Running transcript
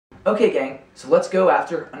Okay, gang, so let's go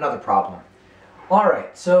after another problem.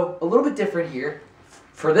 Alright, so a little bit different here.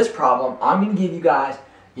 For this problem, I'm going to give you guys,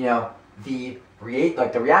 the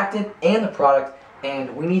reactant and the product,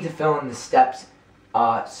 and we need to fill in the steps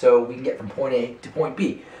so we can get from point A to point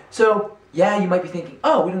B. So, yeah, you might be thinking,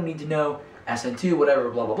 oh, we don't need to know Sn2,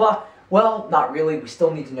 whatever, blah, blah, blah. Well, not really. We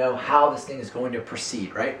still need to know how this thing is going to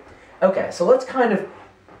proceed, right? Okay, so let's kind of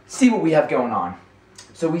see what we have going on.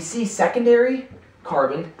 So we see secondary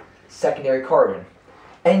carbon.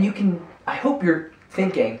 And you can, I hope you're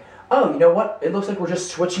thinking, oh, you know what? It looks like we're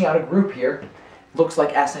just switching out a group here. Looks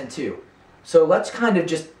like Sn2. So let's kind of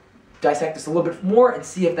just dissect this a little bit more and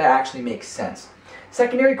see if that actually makes sense.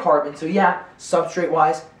 Secondary carbon, so yeah,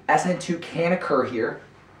 substrate-wise, Sn2 can occur here.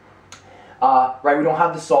 Right, we don't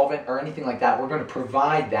have the solvent or anything like that. We're going to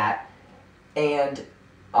provide that. And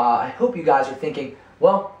I hope you guys are thinking,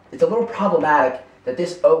 well, it's a little problematic that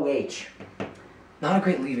this OH, not a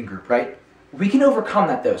great leaving group, right? We can overcome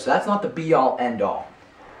that though, so that's not the be-all, end-all.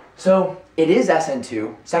 So it is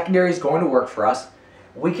Sn2. Secondary is going to work for us.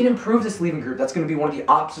 We can improve this leaving group. That's going to be one of the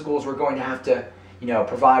obstacles we're going to have to,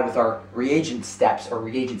 provide with our reagent steps or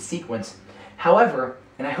reagent sequence. However,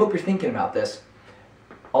 and I hope you're thinking about this,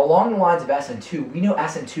 along the lines of Sn2, we know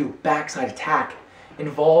Sn2 backside attack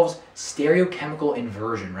involves stereochemical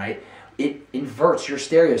inversion, right? It inverts your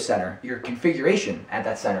stereo center, your configuration at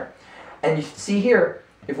that center. And you see here,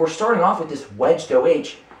 if we're starting off with this wedged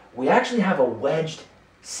OH, we actually have a wedged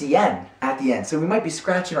Cn at the end. So we might be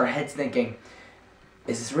scratching our heads thinking,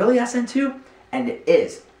 is this really Sn2? And it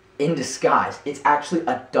is, in disguise. It's actually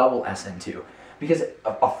a double Sn2. Because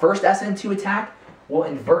a first Sn2 attack will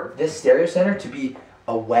invert this stereo center to be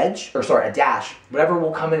a dash. Whatever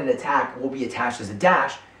will come in an attack will be attached as a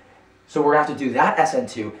dash. So we're going to have to do that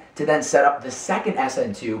Sn2 to then set up the second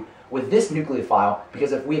Sn2 with this nucleophile,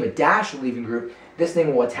 because if we have a dash leaving group, this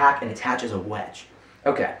thing will attack and attach as a wedge.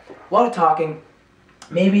 Okay, a lot of talking.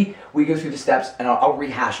 Maybe we go through the steps and I'll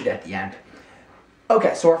rehash it at the end.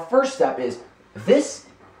 Okay, so our first step is this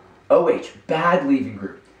OH, bad leaving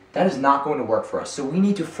group. That is not going to work for us. So we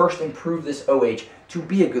need to first improve this OH to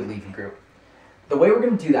be a good leaving group. The way we're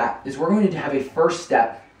going to do that is we're going to have a first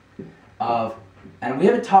step of, and we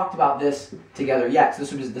haven't talked about this together yet, so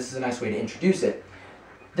this is a nice way to introduce it.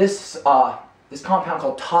 This compound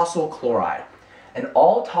called tosyl chloride. And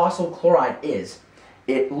all tosyl chloride is,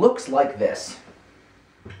 it looks like this.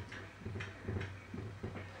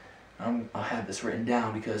 I'll have this written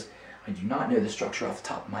down because I do not know the structure off the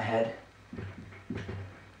top of my head.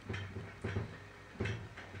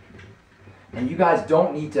 And you guys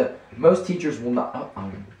don't need to, most teachers will not,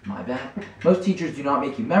 my bad. Most teachers do not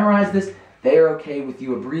make you memorize this. They are okay with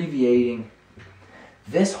you abbreviating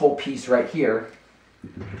this whole piece right here.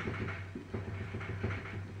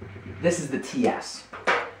 This is the TS.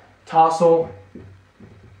 Tosyl,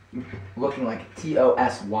 looking like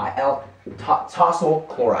T-O-S-Y-L, tosyl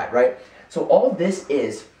chloride, right? So all this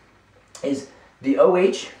is the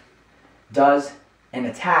OH does an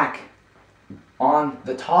attack on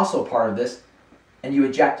the tosyl part of this, and you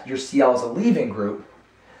eject your Cl as a leaving group.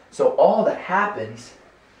 So all that happens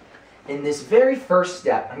in this very first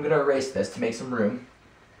step, I'm going to erase this to make some room,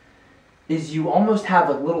 is you almost have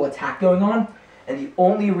a little attack going on, and the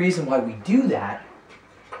only reason why we do that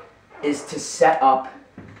is to set up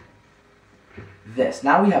this.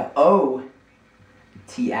 Now we have OTS.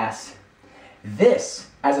 This,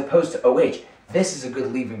 as opposed to OH, this is a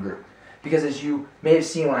good leaving group. Because as you may have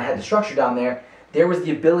seen when I had the structure down there, there was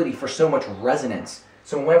the ability for so much resonance.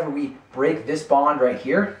 So whenever we break this bond right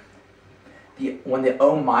here, when the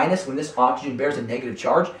O minus, when this oxygen bears a negative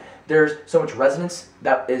charge, there's so much resonance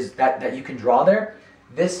that you can draw there.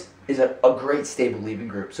 This is a great stable leaving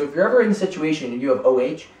group. So if you're ever in a situation and you have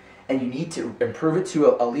OH and you need to improve it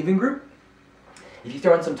to a leaving group, if you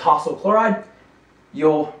throw in some tosyl chloride,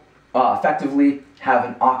 you'll effectively have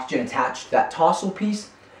an oxygen attached to that tosyl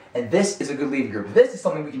piece, and this is a good leaving group. This is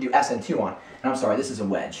something we can do Sn2 on. And I'm sorry, this is a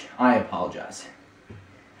wedge. I apologize.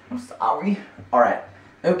 I'm sorry. Alright,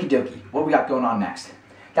 okie dokie. What do we got going on next?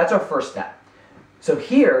 That's our first step. So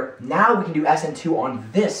here, now we can do Sn2 on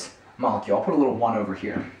this molecule. I'll put a little 1 over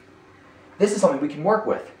here. This is something we can work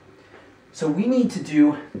with. So we need to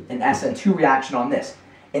do an Sn2 reaction on this.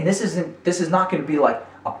 And this is not going to be like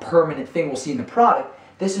a permanent thing we'll see in the product.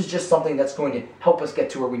 This is just something that's going to help us get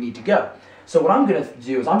to where we need to go. So what I'm going to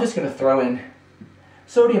do is I'm just going to throw in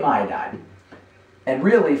sodium iodide. And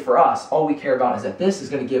really, for us, all we care about is that this is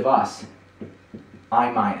going to give us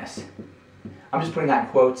I-. I'm just putting that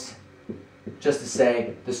in quotes just to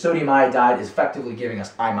say the sodium iodide is effectively giving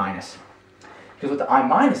us I-. Because what the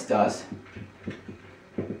I- does,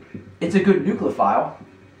 it's a good nucleophile,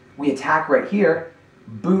 we attack right here,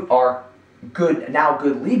 boot our now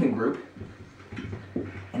good leaving group,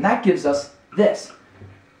 and that gives us this.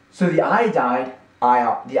 So the iodide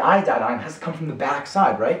ion has to come from the back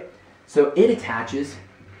side, right? So it attaches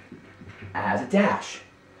as a dash.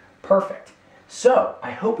 Perfect. So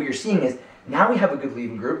I hope what you're seeing is now we have a good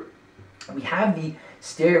leaving group. We have the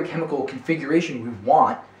stereochemical configuration we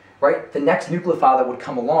want, right? The next nucleophile that would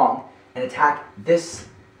come along and attack this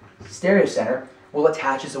stereocenter will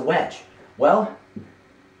attach as a wedge. Well,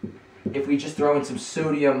 if we just throw in some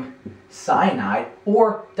sodium cyanide,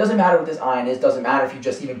 or doesn't matter what this ion is, doesn't matter if you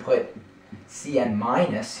just even put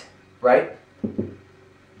Cn-, right?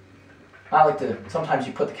 I like to, sometimes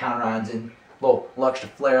you put the counter ions in, a little extra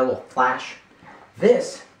flare, a little flash.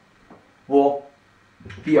 This will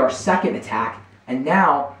be our second attack, and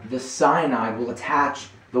now the cyanide will attach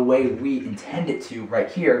the way we intend it to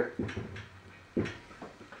right here.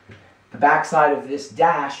 The backside of this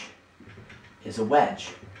dash is a wedge.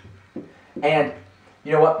 And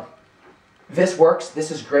you know what? This works,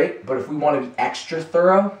 this is great, but if we want to be extra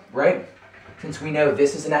thorough, right? Since we know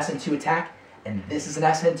this is an Sn2 attack and this is an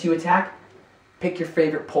Sn2 attack, pick your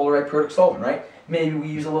favorite polar protic solvent, right? Maybe we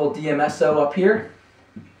use a little DMSO up here,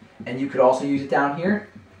 and you could also use it down here.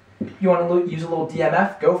 You want to use a little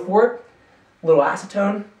DMF, go for it. A little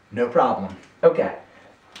acetone, no problem. Okay,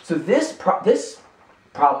 so this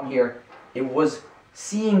problem here, it was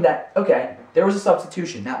seeing that, okay, there was a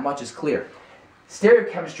substitution, that much is clear.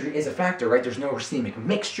 Stereochemistry is a factor, right? There's no racemic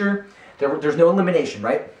mixture, there's no elimination,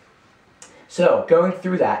 right? So, going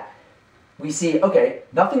through that, we see, okay,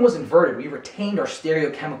 nothing was inverted. We retained our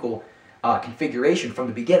stereochemical configuration from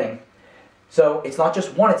the beginning. So, it's not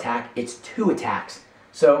just one attack, it's two attacks.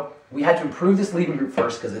 So, we had to improve this leaving group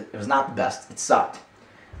first because it was not the best. It sucked,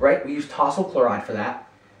 right? We used tosyl chloride for that.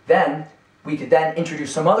 Then, we could then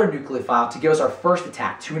introduce some other nucleophile to give us our first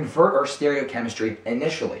attack, to invert our stereochemistry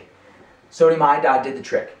initially. Sodium iodide did the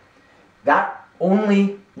trick. That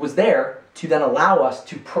only was there to then allow us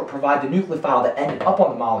to provide the nucleophile that ended up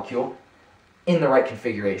on the molecule in the right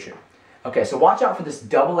configuration. Okay, so watch out for this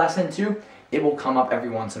double Sn2. It will come up every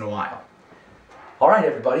once in a while. All right,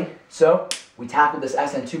 everybody. So we tackled this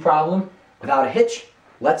Sn2 problem without a hitch.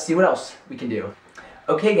 Let's see what else we can do.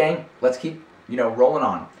 Okay, gang, let's keep, rolling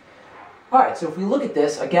on. All right, so if we look at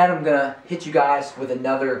this, again, I'm gonna hit you guys with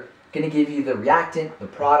another, gonna give you the reactant, the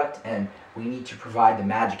product, and we need to provide the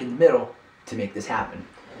magic in the middle to make this happen.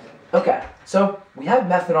 Okay, so we have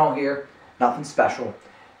methanol here, nothing special.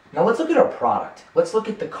 Now let's look at our product. Let's look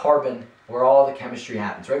at the carbon where all the chemistry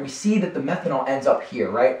happens, right? We see that the methanol ends up here,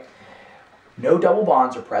 right? No double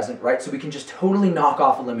bonds are present, right? So we can just totally knock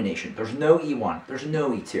off elimination. There's no E1, there's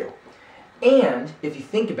no E2. And if you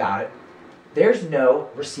think about it, there's no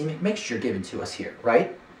racemic mixture given to us here,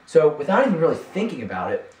 right? So without even really thinking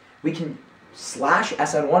about it, we can slash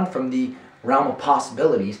Sn1 from the realm of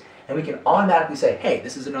possibilities, and we can automatically say, hey,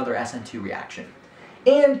 this is another Sn2 reaction.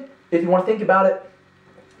 And if you want to think about it,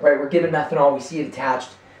 right, we're given methanol, we see it attached.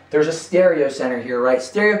 There's a stereocenter here, right?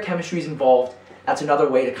 Stereochemistry is involved. That's another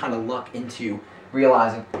way to kind of look into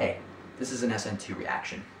realizing, hey, this is an Sn2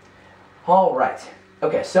 reaction. All right.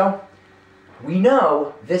 Okay, so we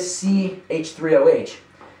know this CH3OH,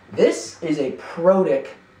 this is a protic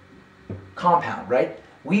compound, right?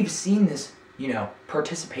 We've seen this,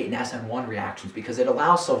 participate in Sn1 reactions because it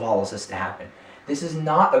allows solvolysis to happen. This is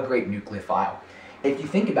not a great nucleophile. If you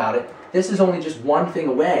think about it, this is only just one thing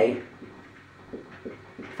away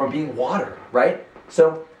from being water, right?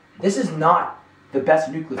 So this is not the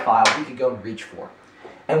best nucleophile we could go and reach for.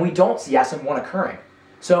 And we don't see Sn1 occurring.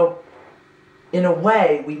 So in a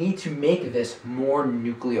way, we need to make this more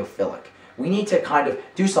nucleophilic. We need to kind of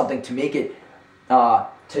do something to make it,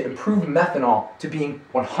 to improve methanol to being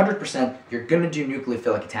 100%, you're going to do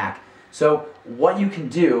nucleophilic attack. So what you can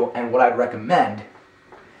do, and what I'd recommend,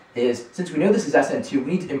 is since we know this is Sn2,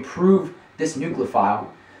 we need to improve this nucleophile.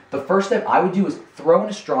 The first step I would do is throw in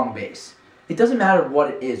a strong base. It doesn't matter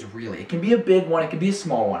what it is, really. It can be a big one, it can be a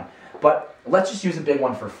small one, but let's just use a big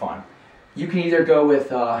one for fun. You can either go with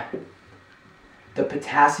the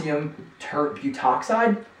potassium tert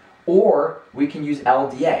butoxide, or we can use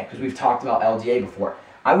LDA, because we've talked about LDA before.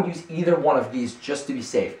 I would use either one of these just to be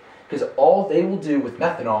safe, because all they will do with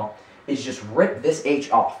methanol is just rip this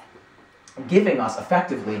H off, giving us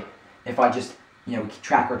effectively, if I just, we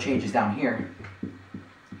track our changes down here,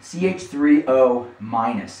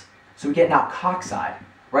 CH3O-. So we get now coxide,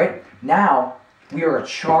 right? Now we are a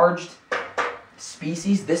charged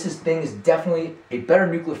species. This thing is definitely a better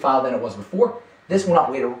nucleophile than it was before. This will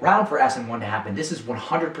not wait around for Sn1 to happen. This is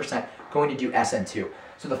 100% going to do Sn2.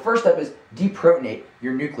 So the first step is deprotonate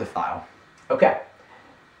your nucleophile. Okay,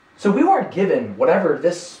 So we weren't given whatever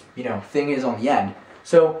this, thing is on the end.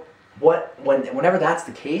 So whenever that's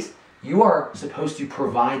the case, you are supposed to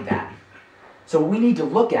provide that. So what we need to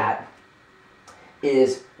look at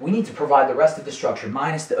is we need to provide the rest of the structure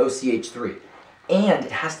minus the OCH3. And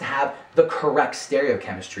it has to have the correct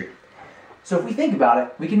stereochemistry. So if we think about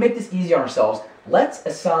it, we can make this easy on ourselves. Let's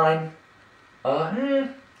assign,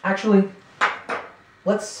 actually,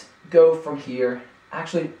 let's go from here.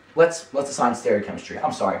 Actually, let's assign stereochemistry.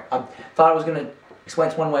 I'm sorry. I thought I was going to explain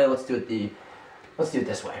this one way. Let's do it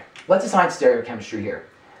this way. Let's assign stereochemistry here.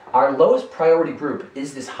 Our lowest priority group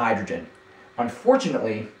is this hydrogen.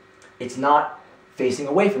 Unfortunately, it's not facing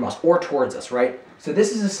away from us or towards us, right? So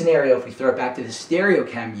this is a scenario, if we throw it back to the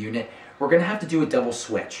stereochem unit, we're going to have to do a double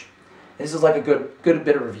switch. This is like a good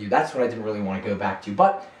bit of review. That's what I didn't really want to go back to,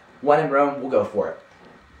 but when in Rome, we'll go for it.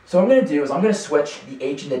 So what I'm going to do is I'm going to switch the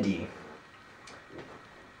H and the D.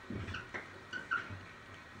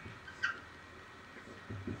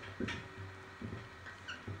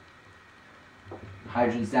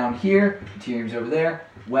 Hydrogen's down here, deuterium's over there,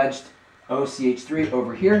 wedged OCH3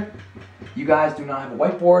 over here. You guys do not have a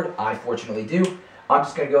whiteboard. I fortunately do. I'm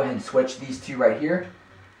just going to go ahead and switch these two right here.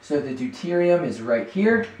 So the deuterium is right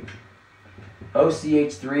here.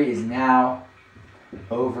 OCH3 is now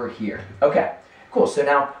over here. Okay, cool. So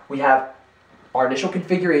now we have our initial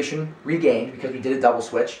configuration regained because we did a double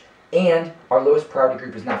switch, and our lowest priority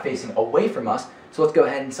group is now facing away from us. So let's go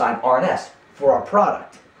ahead and assign RNS for our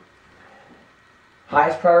product.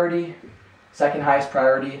 Highest priority, second highest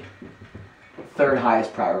priority, third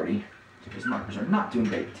highest priority. So these markers are not doing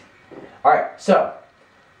great. All right, so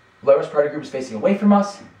lowest priority group is facing away from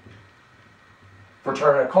us. If we're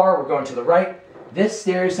turning a car, we're going to the right. This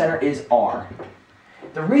stereo center is R.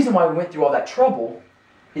 The reason why we went through all that trouble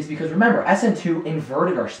is because, remember, Sn2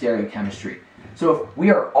 inverted our stereochemistry. So if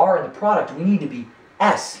we are R in the product, we need to be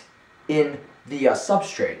S in the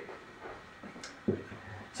substrate.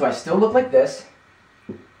 So I still look like this.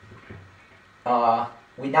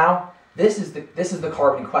 This is the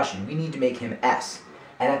carbon in question. We need to make him S.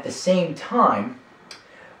 And at the same time,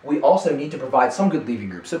 we also need to provide some good leaving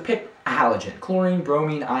groups. So pick a halogen, chlorine,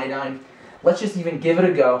 bromine, iodine. Let's just even give it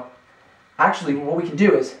a go. Actually, what we can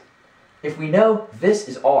do is, if we know this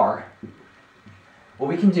is R, what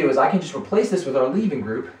we can do is I can just replace this with our leaving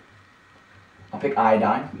group. I'll pick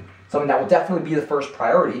iodine, something that will definitely be the first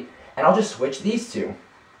priority, and I'll just switch these two.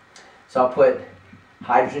 So I'll put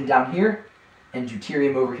hydrogen down here and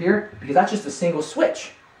deuterium over here, because that's just a single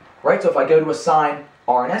switch, right? So if I go to assign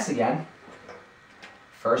R and S again,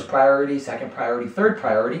 first priority, second priority, third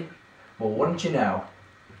priority, well, wouldn't you know,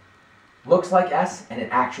 looks like S, and it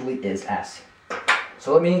actually is S.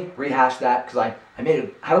 So let me rehash that, because I had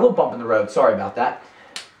a little bump in the road. Sorry about that.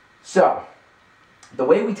 So the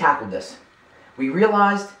way we tackled this, we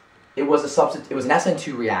realized it was an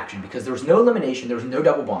Sn2 reaction, because there was no elimination, there was no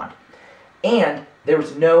double bond, and there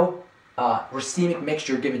was no racemic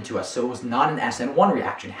mixture given to us, so it was not an Sn1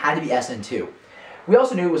 reaction. It had to be Sn2. We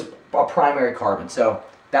also knew it was a primary carbon, so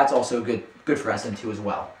that's also good for Sn2 as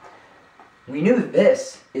well. We knew that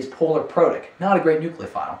this is polar protic, not a great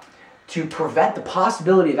nucleophile. To prevent the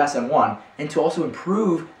possibility of Sn1 and to also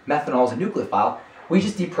improve methanol as a nucleophile, we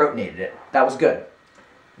just deprotonated it. That was good.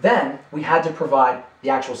 Then we had to provide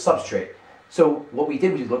the actual substrate. So what we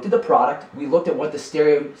did, we looked at the product, we looked at what the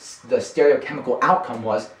stereochemical outcome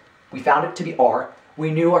was. We found it to be R.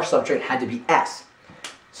 We knew our substrate had to be S.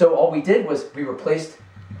 So all we did was we replaced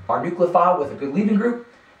our nucleophile with a good leaving group,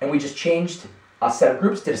 and we just changed a set of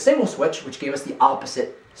groups, did a single switch, which gave us the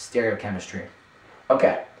opposite stereochemistry.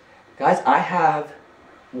 Okay, guys, I have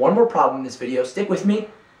one more problem in this video. Stick with me.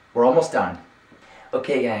 We're almost done.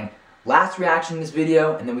 Okay, gang, last reaction in this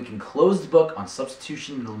video, and then we can close the book on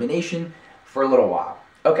substitution and elimination for a little while.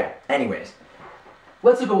 Okay, anyways,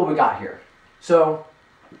 let's look at what we got here. So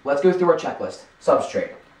let's go through our checklist.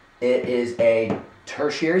 Substrate. It is a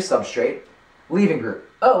tertiary substrate. Leaving group.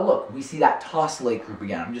 Oh, look, we see that tosylate group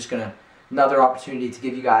again. I'm just going to, another opportunity to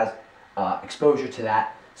give you guys exposure to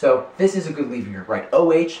that. So this is a good leaving group, right?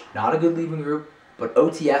 OH, not a good leaving group, but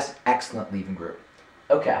OTS, excellent leaving group.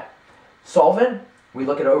 Okay. Solvent, we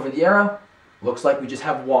look at over the arrow. Looks like we just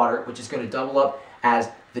have water, which is going to double up as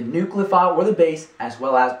the nucleophile or the base, as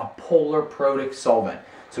well as a polar protic solvent.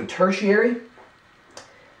 So tertiary,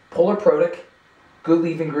 polar protic, good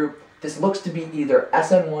leaving group. This looks to be either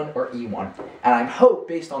Sn1 or E1. And I hope,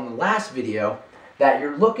 based on the last video, that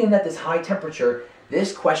you're looking at this high temperature.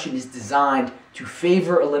 This question is designed to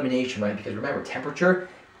favor elimination, right? Because remember, temperature,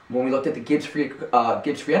 when we looked at the Gibbs free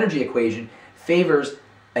energy equation, favors,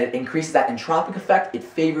 it increases that entropic effect, it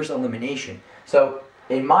favors elimination. So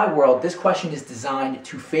in my world, this question is designed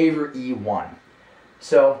to favor E1.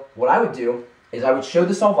 So what I would do is I would show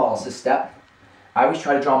the solvolysis step. I always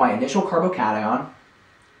try to draw my initial carbocation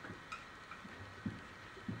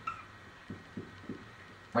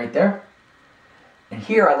right there. And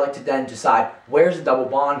here I'd like to then decide where's the double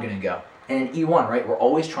bond going to go. And in E1, right, we're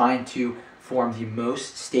always trying to form the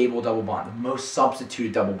most stable double bond, the most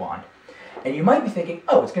substituted double bond. And you might be thinking,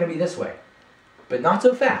 oh, it's going to be this way. But not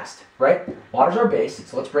so fast, right? Water's our base,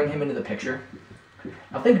 so let's bring him into the picture.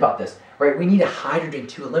 Now think about this, right? We need a hydrogen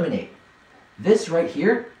to eliminate. This right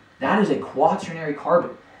here, that is a quaternary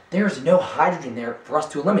carbon. There's no hydrogen there for us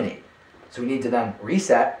to eliminate. So we need to then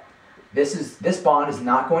reset. This bond is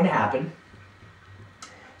not going to happen.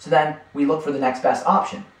 So then we look for the next best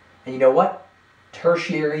option. And you know what?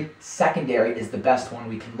 Tertiary, secondary is the best one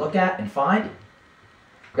we can look at and find.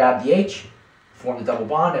 Grab the H, form the double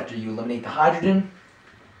bond after you eliminate the hydrogen,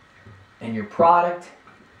 and your product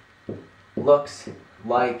looks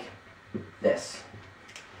like this.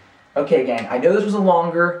 Okay, gang, I know this was a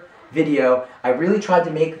longer video. I really tried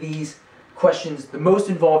to make these questions the most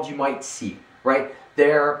involved you might see, right?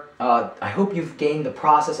 I hope you've gained the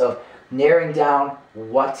process of narrowing down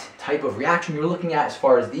what type of reaction you're looking at as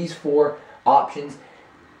far as these 4 options,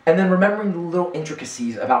 and then remembering the little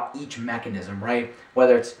intricacies about each mechanism, right?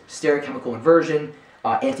 Whether it's stereochemical inversion,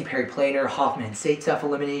 anti-periplanar, Hofmann and Seytseff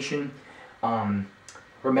elimination,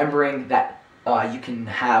 remembering that you can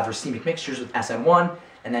have racemic mixtures with Sn1,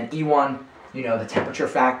 and then E1, you know, the temperature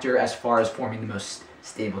factor as far as forming the most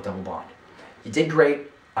stable double bond. You did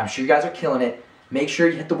great. I'm sure you guys are killing it. Make sure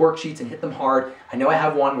you hit the worksheets and hit them hard. I know I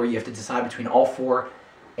have one where you have to decide between all 4,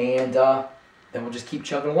 and then we'll just keep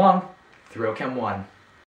chugging along through OChem 1.